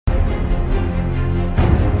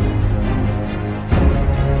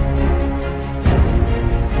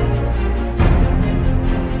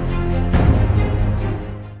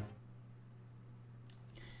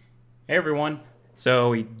Hey everyone. So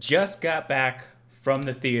we just got back from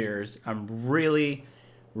the theaters. I'm really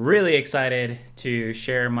excited to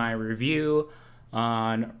share my review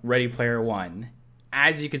on Ready Player One.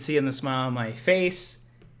 As you can see in the smile on my face,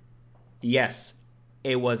 yes,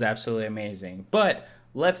 it was absolutely amazing. But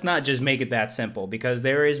let's not just make it that simple because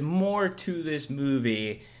there is more to this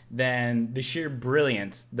movie than the sheer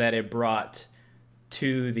brilliance that it brought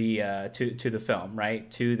to the the film,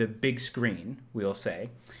 right? To the big screen, we'll say.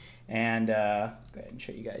 And go ahead and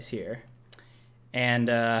show you guys here. And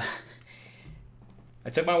I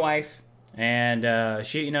took my wife, and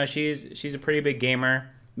she's a pretty big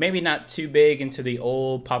gamer. Maybe not too big into the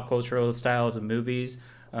old pop cultural styles of movies,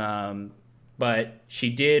 but she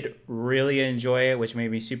did really enjoy it, which made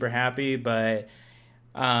me super happy. But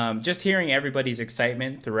just hearing everybody's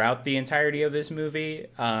excitement throughout the entirety of this movie,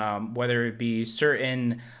 whether it be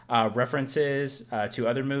certain references to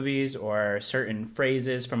other movies or certain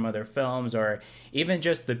phrases from other films, or even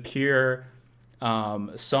just the pure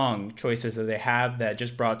song choices that they have that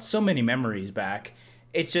just brought so many memories back.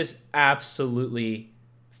 It's just absolutely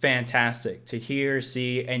fantastic to hear,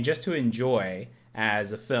 see, and just to enjoy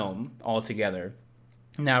as a film altogether.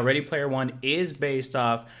 Now, Ready Player One is based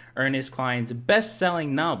off Ernest Cline's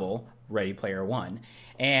best-selling novel, Ready Player One.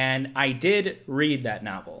 And I did read that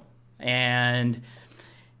novel. And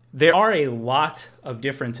there are a lot of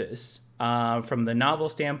differences from the novel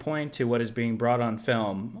standpoint to what is being brought on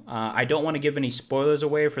film. I don't want to give any spoilers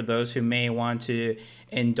away for those who may want to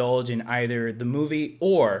indulge in either the movie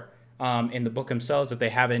or in the book themselves if they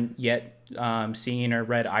haven't yet seen or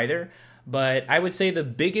read either. But I would say the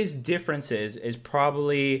biggest differences is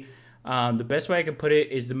probably the best way I could put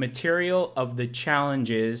it is the material of the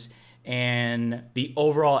challenges and the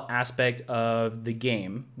overall aspect of the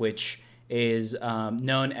game, which is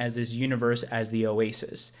known as this universe as the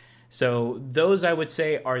Oasis. So those I would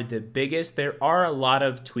say are the biggest. There are a lot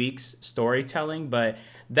of tweaks storytelling, but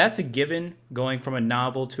that's a given going from a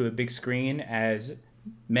novel to a big screen, as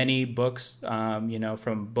many books,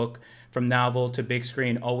 from novel to big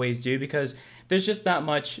screen always do, because there's just not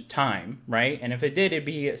much time, right? And if it did, it'd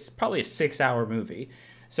be probably a 6-hour movie.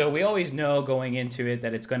 So we always know going into it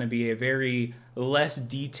that it's going to be a very less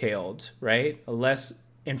detailed, right? A less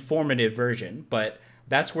informative version, but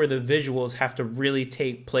that's where the visuals have to really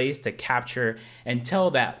take place to capture and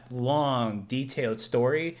tell that long, detailed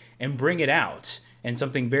story and bring it out in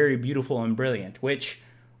something very beautiful and brilliant, which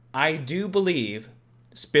I do believe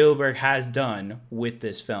Spielberg has done with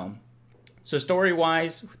this film. So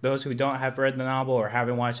story-wise, those who don't have read the novel or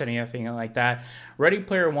haven't watched anything like that, Ready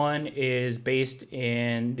Player One is based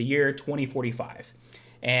in the year 2045.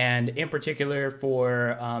 And in particular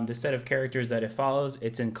for the set of characters that it follows,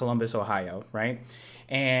 it's in Columbus, Ohio, right?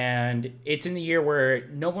 And it's in the year where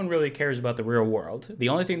no one really cares about the real world. The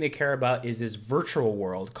only thing they care about is this virtual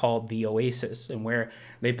world called the Oasis, and where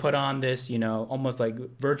they put on this, almost like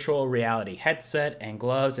virtual reality headset and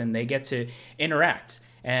gloves, and they get to interact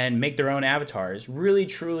and make their own avatars, really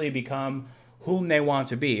truly become whom they want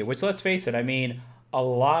to be. Which, let's face it, I mean, a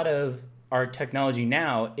lot of our technology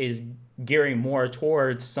now is gearing more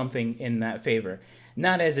towards something in that favor.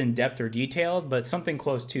 Not as in-depth or detailed, but something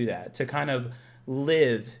close to that, to kind of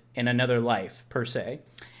live in another life, per se.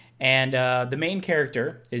 And the main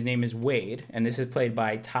character, his name is Wade, and this is played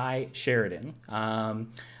by Ty Sheridan.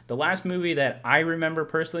 The last movie that I remember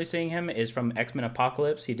personally seeing him is from X-Men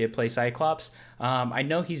Apocalypse. He did play Cyclops. I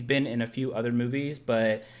know he's been in a few other movies,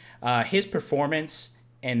 but his performance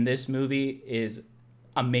in this movie is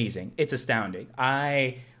amazing. It's astounding.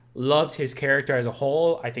 I loved his character as a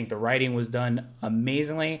whole. I think the writing was done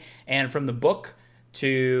amazingly. And from the book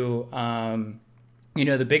to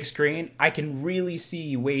the big screen, I can really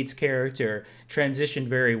see Wade's character transition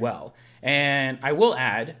very well. And I will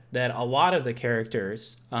add that a lot of the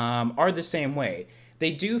characters are the same way.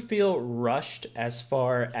 They do feel rushed as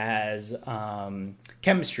far as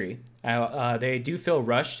chemistry. They do feel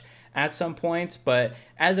rushed at some points, but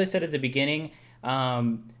as I said at the beginning,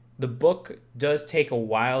 the book does take a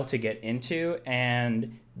while to get into,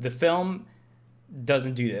 and the film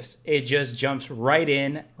doesn't do this. It just jumps right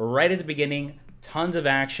in, right at the beginning. Tons of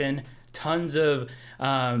action, tons of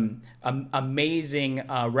amazing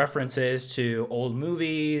references to old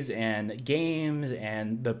movies and games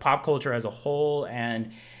and the pop culture as a whole,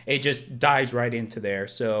 and it just dives right into there.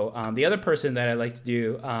 So the other person that I like to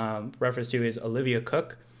do reference to is Olivia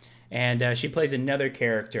Cooke, and she plays another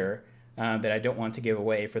character that I don't want to give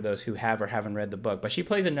away for those who have or haven't read the book, but she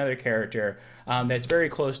plays another character that's very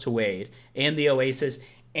close to Wade in the Oasis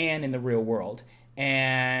and in the real world.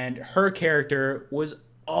 And her character was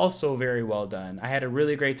also very well done. I had a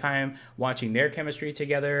really great time watching their chemistry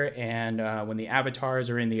together, and when the avatars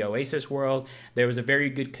are in the Oasis world, there was a very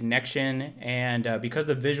good connection. And because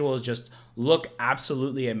the visuals just look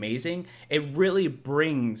absolutely amazing, it really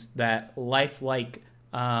brings that lifelike,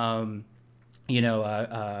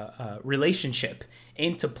 relationship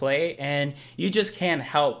into play, and you just can't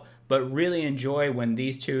help but really enjoy when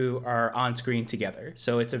these two are on screen together.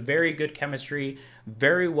 So it's a very good chemistry,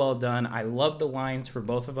 very well done. I love the lines for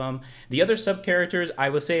both of them. The other sub characters, I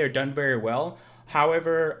would say, are done very well.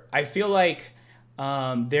 However, I feel like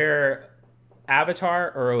their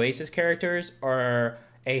Avatar or Oasis characters are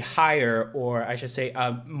a higher, or I should say,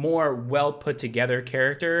 a more well put together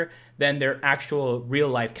character than their actual real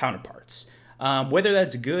life counterparts. Whether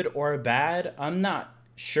that's good or bad, I'm not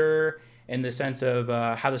sure in the sense of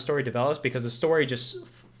how the story develops, because the story just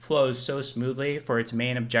flows so smoothly for its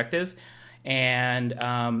main objective. And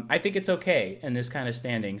I think it's okay in this kind of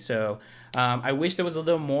standing. So I wish there was a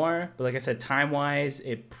little more, but like I said, time-wise,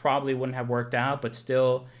 it probably wouldn't have worked out, but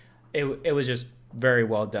still, it was just very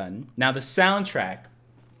well done. Now, the soundtrack,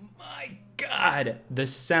 my God, the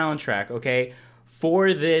soundtrack, okay,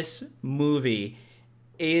 for this movie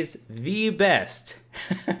is the best,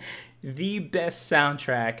 the best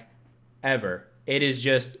soundtrack ever. It is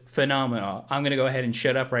just phenomenal. I'm going to go ahead and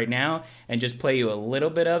shut up right now and just play you a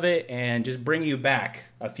little bit of it and just bring you back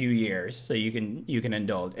a few years so you can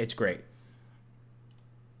indulge. It's great.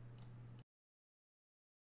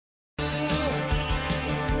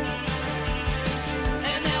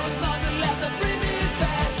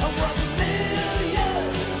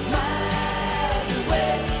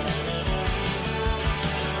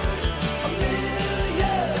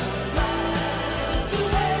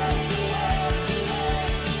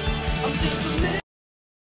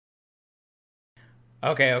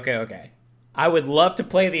 Okay. I would love to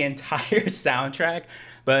play the entire soundtrack,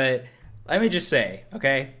 but let me just say,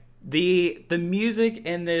 okay, the music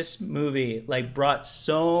in this movie like brought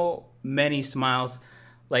so many smiles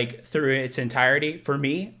like through its entirety. For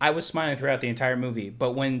me, I was smiling throughout the entire movie,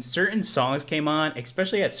 but when certain songs came on,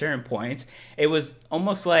 especially at certain points, it was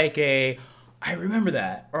almost like a I remember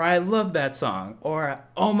that, or I love that song, or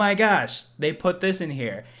oh my gosh, they put this in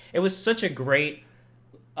here. It was such a great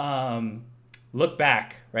look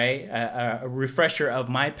back, right? A refresher of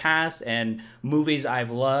my past and movies I've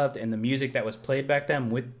loved and the music that was played back then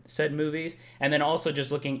with said movies. And then also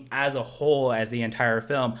just looking as a whole as the entire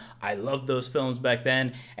film. I loved those films back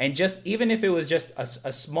then. And just even if it was just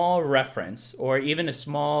a small reference or even a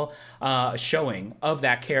small showing of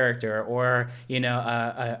that character, or,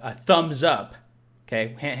 a thumbs up,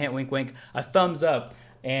 okay, hint, hint, wink, wink, a thumbs up,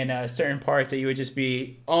 and certain parts that you would just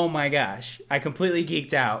be, oh my gosh, I completely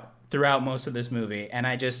geeked out throughout most of this movie, and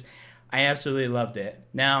I absolutely loved it.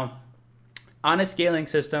 Now, on a scaling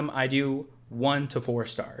system, I do 1 to 4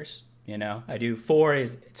 stars. I do 4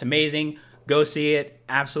 is it's amazing. Go see it.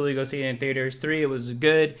 Absolutely go see it in theaters. 3, it was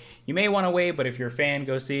good. You may want to wait, but if you're a fan,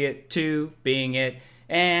 go see it. 2, being it,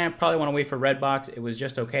 and probably want to wait for Redbox. It was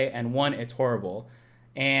just okay. And 1, it's horrible.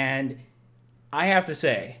 And I have to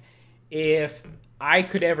say, if I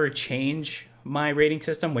could ever change my rating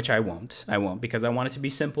system, which I won't, because I want it to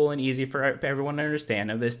be simple and easy for everyone to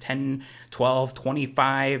understand. Of this 10, 12,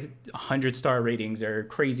 25, 100 star ratings are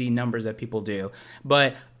crazy numbers that people do.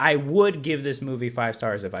 But I would give this movie 5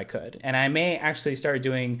 stars if I could. And I may actually start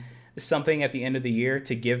doing something at the end of the year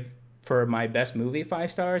to give for my best movie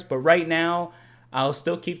 5 stars. But right now, I'll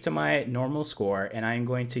still keep to my normal score, and I'm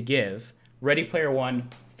going to give Ready Player One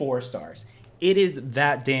 4 stars. It is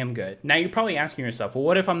that damn good. Now, you're probably asking yourself, well,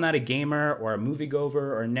 what if I'm not a gamer or a moviegoer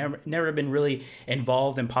or never been really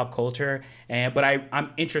involved in pop culture, but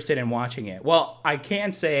I'm interested in watching it? Well, I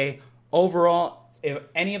can say, overall, if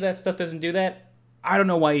any of that stuff doesn't do that, I don't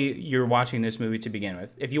know why you're watching this movie to begin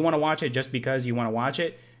with. If you want to watch it just because you want to watch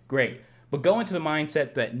it, great. But go into the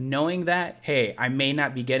mindset that knowing that, hey, I may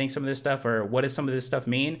not be getting some of this stuff, or what does some of this stuff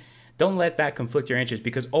mean? Don't let that conflict your interest,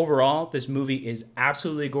 because overall, this movie is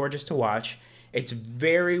absolutely gorgeous to watch. It's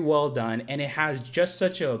very well done, and it has just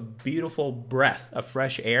such a beautiful breath of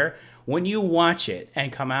fresh air. When you watch it and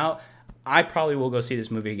come out, I probably will go see this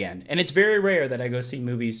movie again. And it's very rare that I go see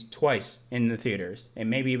movies twice in the theaters, and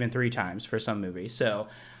maybe even 3 times for some movies. So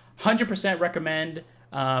 100% recommend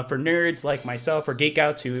for nerds like myself or geek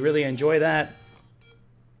outs who really enjoy that.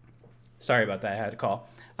 Sorry about that, I had a call.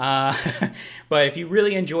 But if you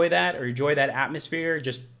really enjoy that or enjoy that atmosphere,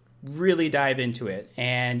 just really dive into it,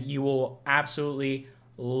 and you will absolutely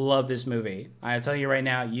love this movie. I'll tell you right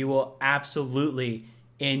now, you will absolutely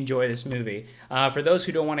enjoy this movie. For those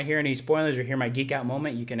who don't want to hear any spoilers or hear my geek out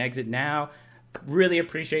moment, you can exit now. really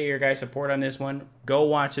appreciate your guys' support on this one. Go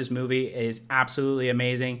watch this movie. It is absolutely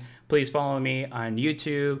amazing. Please follow me on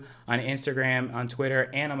YouTube, on Instagram, on Twitter,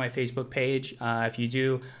 and on my Facebook page. If you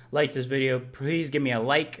do like this video, please give me a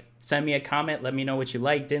like, send me a comment, let me know what you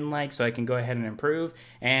like, didn't like, so I can go ahead and improve.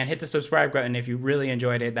 And hit the subscribe button if you really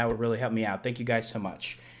enjoyed it. That would really help me out. Thank you guys so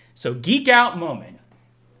much. So, geek out moment.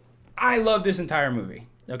 I love this entire movie,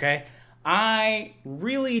 okay? I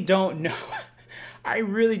really don't know. I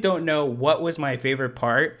really don't know what was my favorite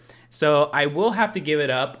part. So I will have to give it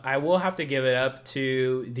up. I will have to give it up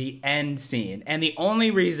to the end scene. And the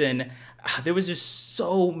only reason, there was just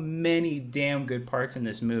so many damn good parts in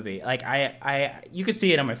this movie. Like you could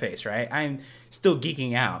see it on my face, right? I'm still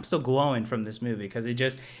geeking out. I'm still glowing from this movie because it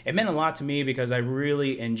meant a lot to me because I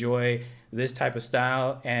really enjoy this type of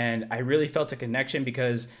style, and I really felt a connection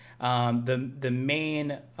because the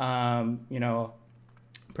main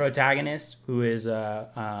protagonist, who is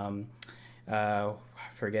I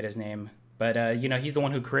forget his name, but he's the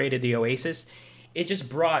one who created the Oasis. It just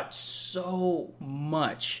brought so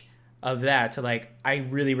much of that to, like, I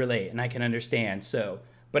really relate and I can understand. So,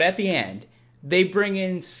 but at the end, they bring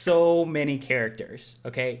in so many characters.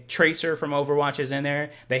 Okay, Tracer from Overwatch is in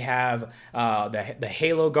there. They have the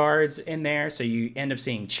Halo guards in there, so you end up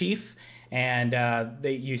seeing Chief, and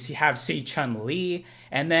you see Chun-Li,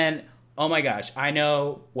 and then, oh my gosh, I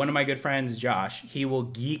know one of my good friends, Josh, he will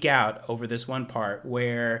geek out over this one part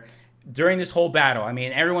where during this whole battle, I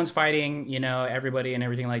mean, everyone's fighting, everybody and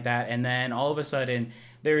everything like that. And then all of a sudden,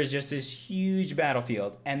 there is just this huge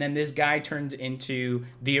battlefield. And then this guy turns into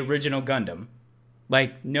the original Gundam.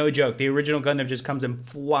 Like, no joke. The original Gundam just comes and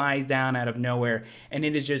flies down out of nowhere. And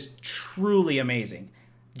it is just truly amazing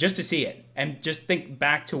just to see it. And just think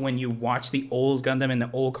back to when you watch the old Gundam in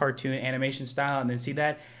the old cartoon animation style and then see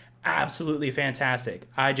that. Absolutely fantastic.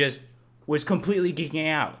 I just was completely geeking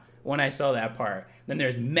out when I saw that part. Then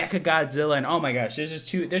there's Mechagodzilla, and oh my gosh, there's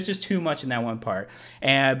just too much in that one part.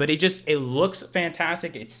 But it looks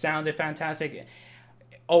fantastic. It sounded fantastic.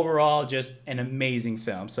 Overall, just an amazing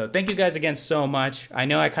film. So thank you guys again so much. I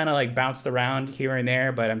know I kind of like bounced around here and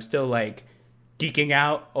there, but I'm still like geeking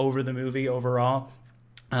out over the movie overall.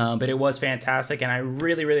 But it was fantastic, and I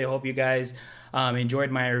really, really hope you guys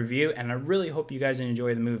enjoyed my review, and I really hope you guys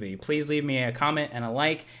enjoy the movie. Please leave me a comment and a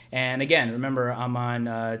like. And again, remember, I'm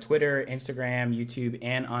on Twitter, Instagram, YouTube,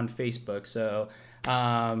 and on Facebook. So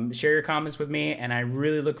share your comments with me, and I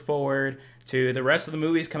really look forward to the rest of the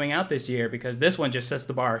movies coming out this year because this one just sets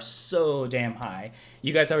the bar so damn high.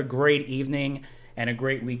 You guys have a great evening and a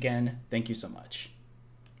great weekend. Thank you so much.